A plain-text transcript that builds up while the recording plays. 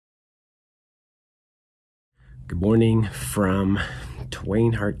Good morning from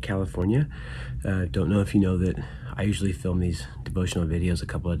Twain Harte, California. Don't know if you know that I usually film these devotional videos a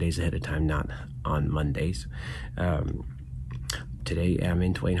couple of days ahead of time, not on Mondays. Today I'm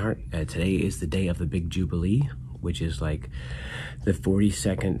in Twain Harte. Today is the day of the Big Jubilee, which is like the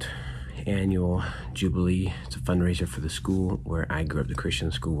 42nd annual Jubilee. It's a fundraiser for the school where I grew up, the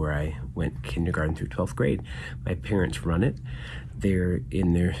Christian school where I went kindergarten through 12th grade. My parents run it. They're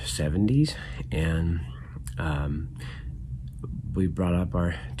in their 70s, and we brought up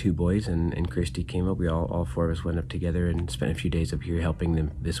our two boys, and Christy came up. We all four of us went up together and spent a few days up here helping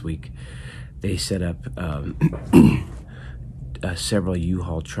them this week. They set up several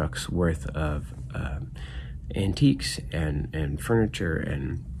U-Haul trucks worth of antiques and furniture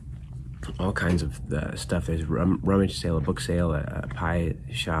and all kinds of stuff. There's rummage sale, a book sale, a pie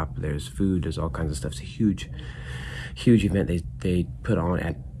shop, there's food, there's all kinds of stuff. It's a huge event they put on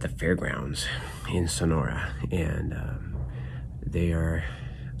at the fairgrounds in Sonora, and they are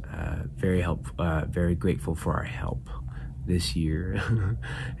very grateful for our help this year.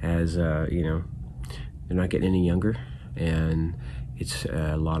 As you know, they're not getting any younger, and it's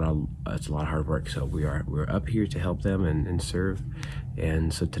a lot of hard work. So we're up here to help them and serve.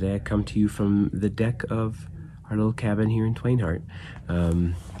 And so today I come to you from the deck of our little cabin here in Twain Harte,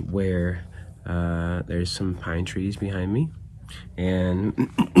 where there's some pine trees behind me, and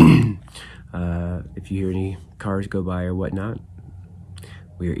if you hear any cars go by or whatnot,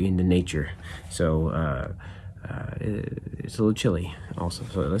 we're into nature. So it's a little chilly also.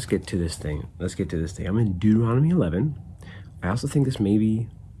 So let's get to this thing. I'm in Deuteronomy 11. I also think this may be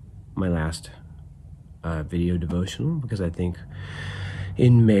my last video devotional, because I think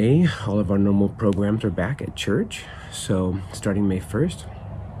in May all of our normal programs are back at church. So starting May 1st,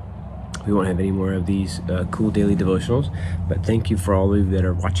 we won't have any more of these cool daily devotionals. But thank you for all of you that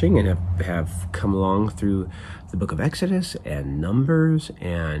are watching and have come along through the book of Exodus and Numbers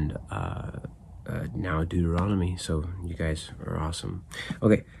and now Deuteronomy. So you guys are awesome.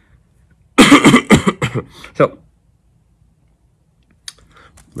 Okay. So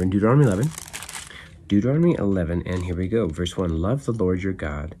we're in Deuteronomy 11. Deuteronomy 11, and here we go. Verse 1, love the Lord your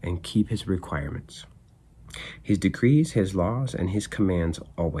God and keep his requirements, his decrees, his laws, and his commands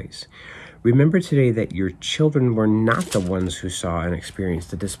always. Remember today that your children were not the ones who saw and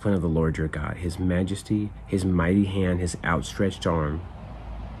experienced the discipline of the Lord your God, his majesty, his mighty hand, his outstretched arm,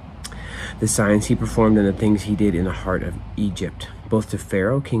 the signs he performed and the things he did in the heart of Egypt, both to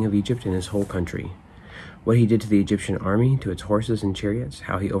Pharaoh, king of Egypt, and his whole country. What he did to the Egyptian army, to its horses and chariots,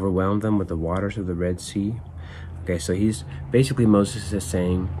 how he overwhelmed them with the waters of the Red Sea. Okay, so Moses is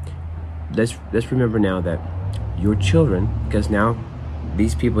saying, let's remember now that your children, because now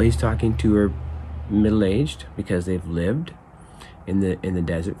these people he's talking to are middle-aged because they've lived in the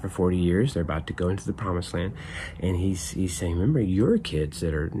desert for 40 years. They're about to go into the promised land, and he's saying, remember, your kids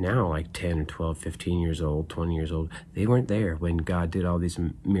that are now like 10 or 12, 15 years old, 20 years old, they weren't there when God did all these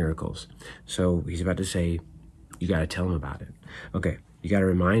miracles. So he's about to say, you got to tell them about it. Okay, you got to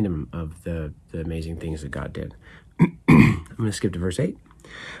remind them of the amazing things that God did. I'm going to skip to verse 8.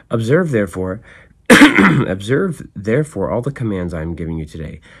 Observe therefore all the commands I am giving you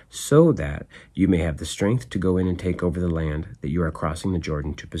today, so that you may have the strength to go in and take over the land that you are crossing the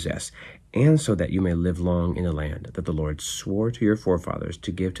Jordan to possess, and so that you may live long in the land that the Lord swore to your forefathers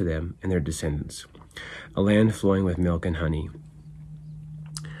to give to them and their descendants, a land flowing with milk and honey.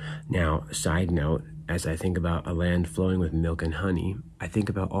 Now, side note, as I think about a land flowing with milk and honey, I think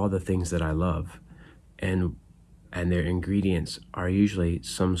about all the things that I love, and their ingredients are usually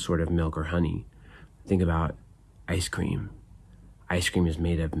some sort of milk or honey. Think about ice cream. Ice cream is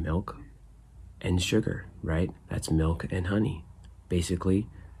made of milk and sugar, right? That's milk and honey. Basically,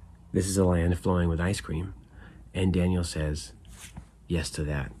 this is a land flowing with ice cream. And Daniel says yes to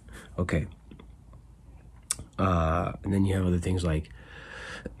that. Okay. And then you have other things like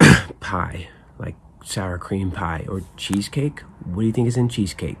pie, like sour cream pie or cheesecake. What do you think is in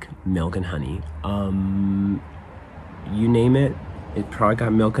cheesecake? Milk and honey. You name it, it probably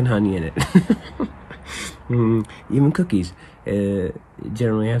got milk and honey in it. Even cookies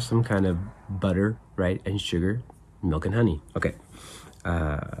generally have some kind of butter, right, and sugar, milk and honey. Okay.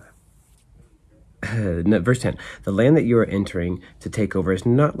 Verse 10, the land that you are entering to take over is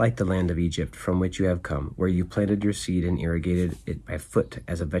not like the land of Egypt from which you have come, where you planted your seed and irrigated it by foot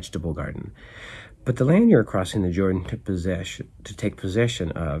as a vegetable garden. But the land you are crossing the Jordan to take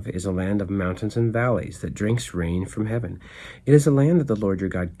possession of is a land of mountains and valleys that drinks rain from heaven. It is a land that the Lord your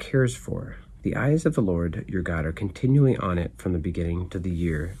God cares for. The eyes of the Lord your God are continually on it from the beginning of the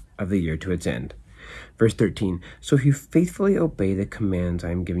year to its end. Verse 13, so if you faithfully obey the commands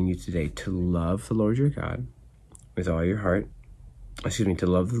I am giving you today to love the Lord your God, with all your heart, to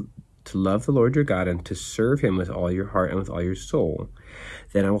love the Lord your God and to serve him with all your heart and with all your soul,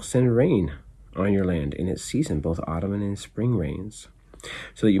 then I will send rain on your land in its season, both autumn and in spring rains,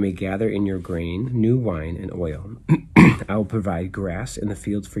 so that you may gather in your grain, new wine, and oil. I will provide grass in the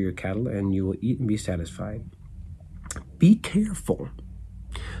fields for your cattle, and you will eat and be satisfied. Be careful.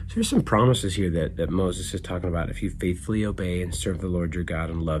 So there's some promises here that Moses is talking about. If you faithfully obey and serve the Lord your God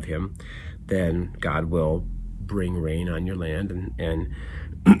and love him, then God will bring rain on your land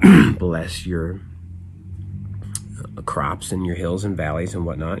and bless your crops and your hills and valleys and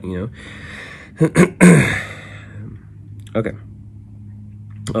whatnot, Okay.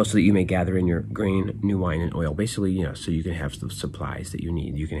 Oh, so that you may gather in your grain, new wine, and oil. Basically, so you can have the supplies that you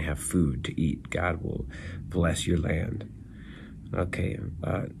need. You can have food to eat. God will bless your land. Okay.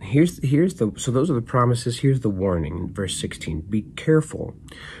 So those are the promises. Here's the warning. Verse 16. Be careful,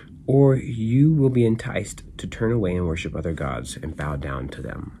 or you will be enticed to turn away and worship other gods and bow down to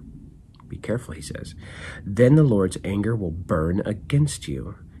them. Be careful, he says. Then the Lord's anger will burn against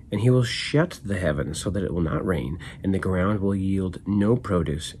you, and he will shut the heavens so that it will not rain, and the ground will yield no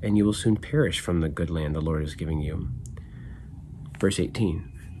produce, and you will soon perish from the good land the Lord is giving you. Verse 18.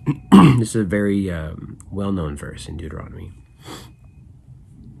 This is a very well-known verse in Deuteronomy.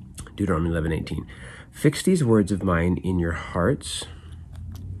 Deuteronomy 11:18. Fix these words of mine in your hearts,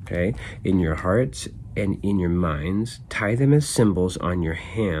 okay? In your hearts and in your minds. Tie them as symbols on your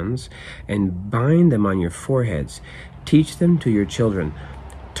hands, and bind them on your foreheads. Teach them to your children,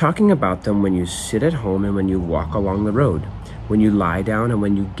 talking about them when you sit at home and when you walk along the road, when you lie down and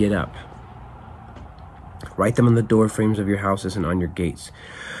when you get up. Write them on the door frames of your houses and on your gates,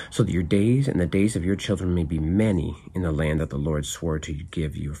 so that your days and the days of your children may be many in the land that the Lord swore to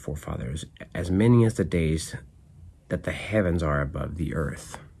give your forefathers, as many as the days that the heavens are above the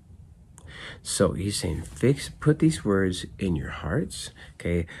earth. So he's saying, put these words in your hearts,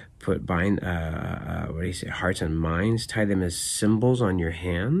 okay? Hearts and minds, tie them as symbols on your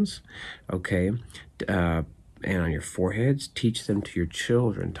hands, okay? And on your foreheads, teach them to your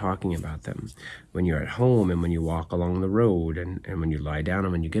children, talking about them when you're at home and when you walk along the road and when you lie down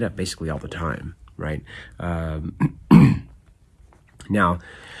and when you get up, basically all the time, right? Now,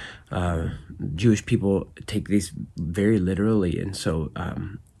 Jewish people take these very literally, and so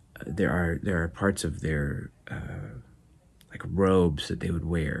there are parts of their like robes that they would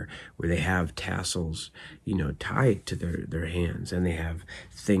wear where they have tassels, tied to their hands, and they have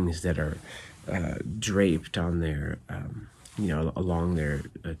things that are draped on their, along their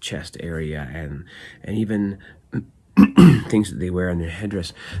chest area, and even things that they wear on their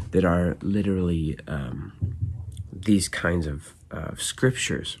headdress that are literally these kinds of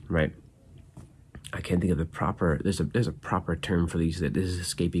scriptures, right? I can't think of the proper. There's a proper term for these that is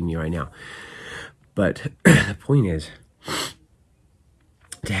escaping me right now. But the point is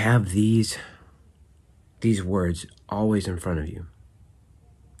to have these words always in front of you,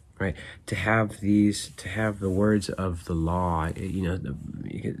 right? To have the words of the law.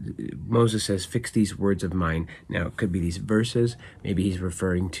 Moses says, "Fix these words of mine." Now, it could be these verses. Maybe he's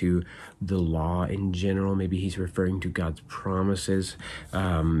referring to the law in general. Maybe he's referring to God's promises.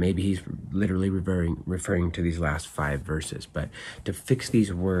 Maybe he's literally referring to these last 5 verses. But to fix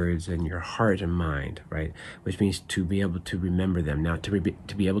these words in your heart and mind, right? Which means to be able to remember them. Now, to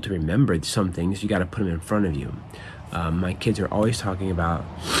be able to remember some things, you got to put them in front of you. My kids are always talking about,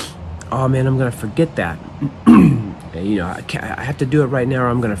 "Oh man, I'm gonna forget that." I have to do it right now, or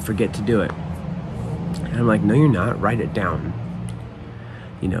I'm gonna forget to do it. And I'm like, no, you're not. Write it down.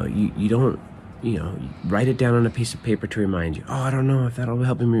 You don't. Write it down on a piece of paper to remind you. Oh, I don't know if that'll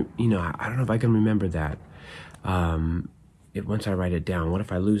help me. I don't know if I can remember that. Once I write it down, what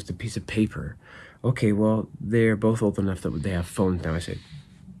if I lose the piece of paper? Okay, well, they're both old enough that they have phones now. I said,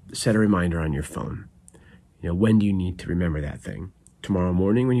 set a reminder on your phone. When do you need to remember that thing? Tomorrow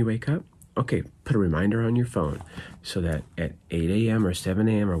morning when you wake up? Okay, put a reminder on your phone so that at 8 a.m. or 7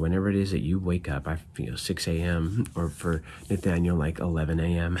 a.m. or whenever it is that you wake up, 6 a.m. or for Nathaniel, like 11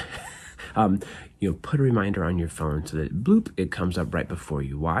 a.m. Put a reminder on your phone so that bloop, it comes up right before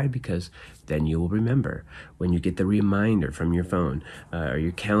you. Why? Because then you will remember when you get the reminder from your phone or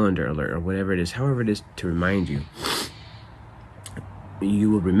your calendar alert or whatever it is, however it is to remind you.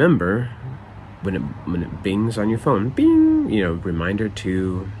 You will remember when it bings on your phone, bing, reminder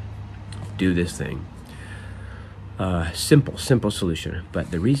to do this thing. Simple solution. But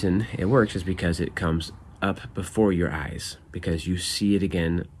the reason it works is because it comes up before your eyes because you see it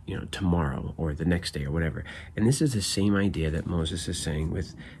again, tomorrow or the next day or whatever. And this is the same idea that Moses is saying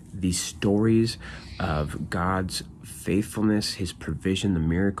with these stories of God's faithfulness, his provision, the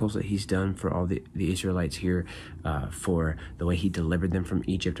miracles that he's done for all the Israelites here, for the way he delivered them from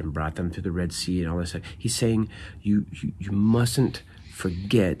Egypt and brought them through the Red Sea and all this stuff. He's saying you mustn't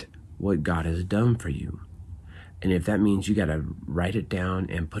forget what God has done for you. And if that means you got to write it down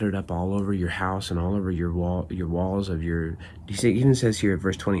and put it up all over your house and all over your walls of your, he even says here at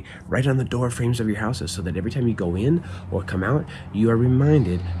verse 20, write on the door frames of your houses so that every time you go in or come out, you are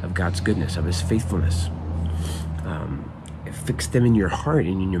reminded of God's goodness, of his faithfulness. Fix them in your heart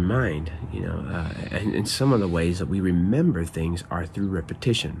and in your mind, and some of the ways that we remember things are through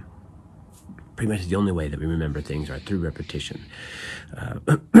repetition. Pretty much the only way that we remember things are through repetition.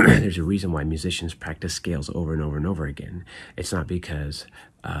 There's a reason why musicians practice scales over and over and over again. It's not because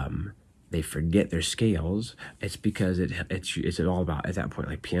they forget their scales. It's because it's all about, at that point,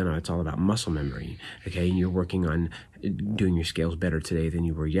 like piano, it's all about muscle memory. Okay, and you're working on doing your scales better today than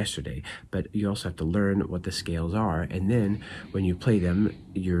you were yesterday. But you also have to learn what the scales are, and then when you play them,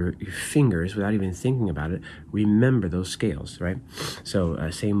 your fingers, without even thinking about it, remember those scales, right? So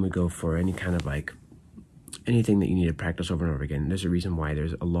same would go for any kind of like anything that you need to practice over and over again. There's a reason why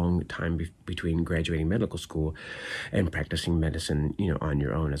there's a long time between graduating medical school and practicing medicine, on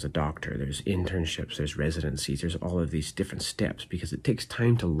your own as a doctor. There's internships, there's residencies, there's all of these different steps because it takes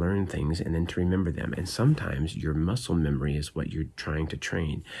time to learn things and then to remember them. And sometimes your muscle memory is what you're trying to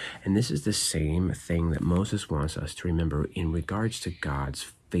train. And this is the same thing that Moses wants us to remember in regards to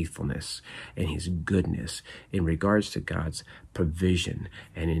God's faithfulness and his goodness, in regards to God's provision,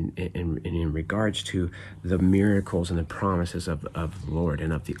 and in regards to the miracles and the promises of the Lord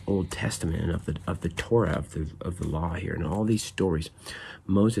and of the Old Testament and of the Torah, of the law here, and all these stories.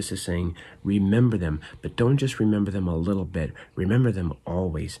 Moses is saying, remember them, but don't just remember them a little bit. Remember them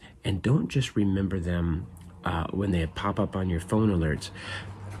always, and don't just remember them when they pop up on your phone alerts.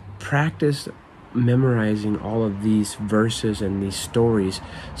 Practice memorizing all of these verses and these stories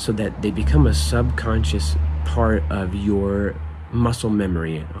so that they become a subconscious part of your muscle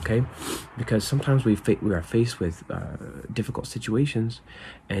memory, okay? Because sometimes we are faced with difficult situations,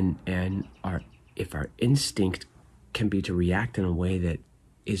 and if our instinct can be to react in a way that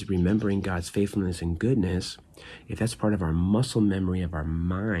is remembering God's faithfulness and goodness, if that's part of our muscle memory of our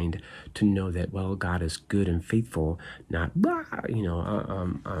mind, to know that, well, God is good and faithful, not,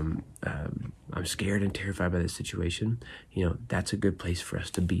 I'm scared and terrified by this situation, that's a good place for us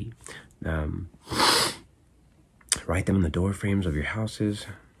to be. Write them on the door frames of your houses.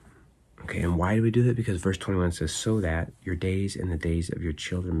 Okay, and why do we do that? Because verse 21 says, so that your days and the days of your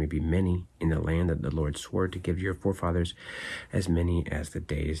children may be many in the land that the Lord swore to give your forefathers, as many as the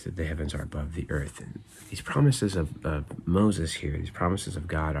days that the heavens are above the earth. And these promises of Moses here, these promises of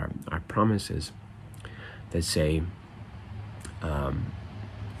God are promises that say, I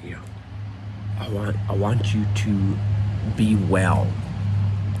want you to be well.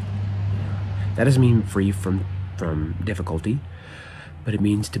 That doesn't mean free from difficulty, but it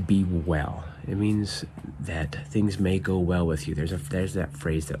means to be well. It means that things may go well with you. There's that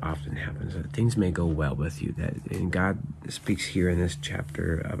phrase that often happens, that things may go well with you. And God speaks here in this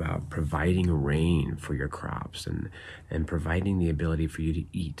chapter about providing rain for your crops and providing the ability for you to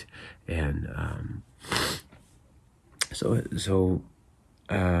eat. And so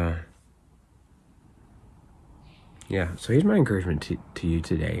here's my encouragement to you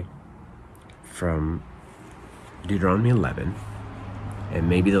today from Deuteronomy 11. And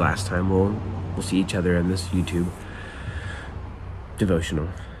maybe the last time we'll see each other in this YouTube devotional.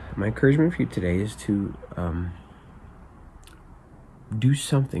 My encouragement for you today is to do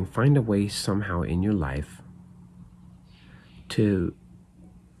something, find a way somehow in your life to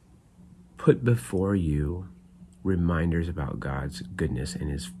put before you reminders about God's goodness and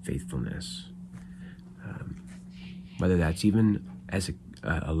his faithfulness. Whether that's even as an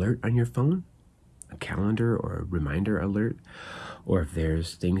alert on your phone, a calendar or a reminder alert, or if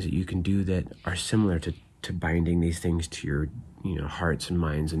there's things that you can do that are similar to binding these things to your hearts and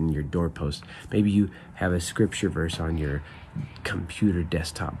minds and your doorposts. Maybe you have a scripture verse on your computer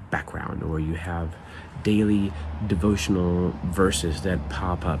desktop background, or you have daily devotional verses that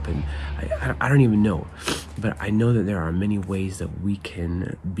pop up, and I don't even know, but I know that there are many ways that we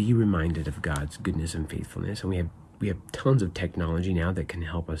can be reminded of God's goodness and faithfulness, and we have tons of technology now that can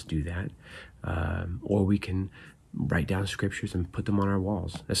help us do that, or we can write down scriptures and put them on our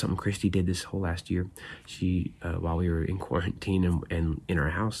walls. That's something Christy did this whole last year. She, while we were in quarantine and in our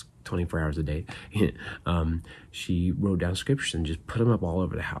house 24 hours a day, she wrote down scriptures and just put them up all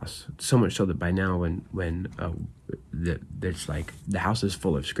over the house. So much so that by now, when there's like the house is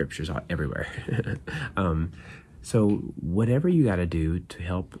full of scriptures everywhere. So whatever you got to do to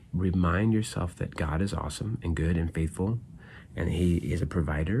help remind yourself that God is awesome and good and faithful, and He is a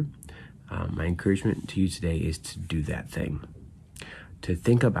provider. My encouragement to you today is to do that thing, to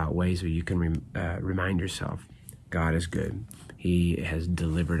think about ways where you can remind yourself God is good. He has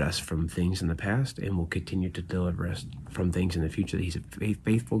delivered us from things in the past and will continue to deliver us from things in the future, that He's a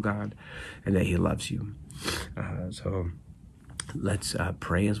faithful God and that He loves you. So let's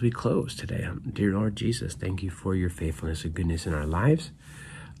pray as we close today. Dear Lord Jesus, thank you for your faithfulness and goodness in our lives.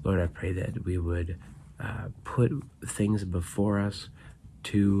 Lord, I pray that we would put things before us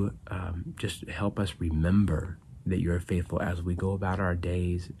to just help us remember that you are faithful as we go about our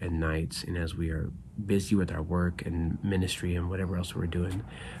days and nights, and as we are busy with our work and ministry and whatever else we're doing,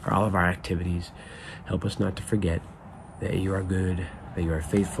 or all of our activities. Help us not to forget that you are good, that you are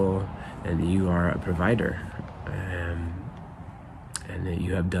faithful, and that you are a provider, and that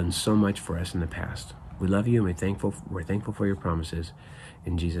you have done so much for us in the past. We love you, and we're thankful for your promises.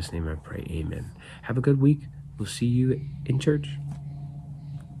 In Jesus' name I pray, amen. Have a good week. We'll see you in church.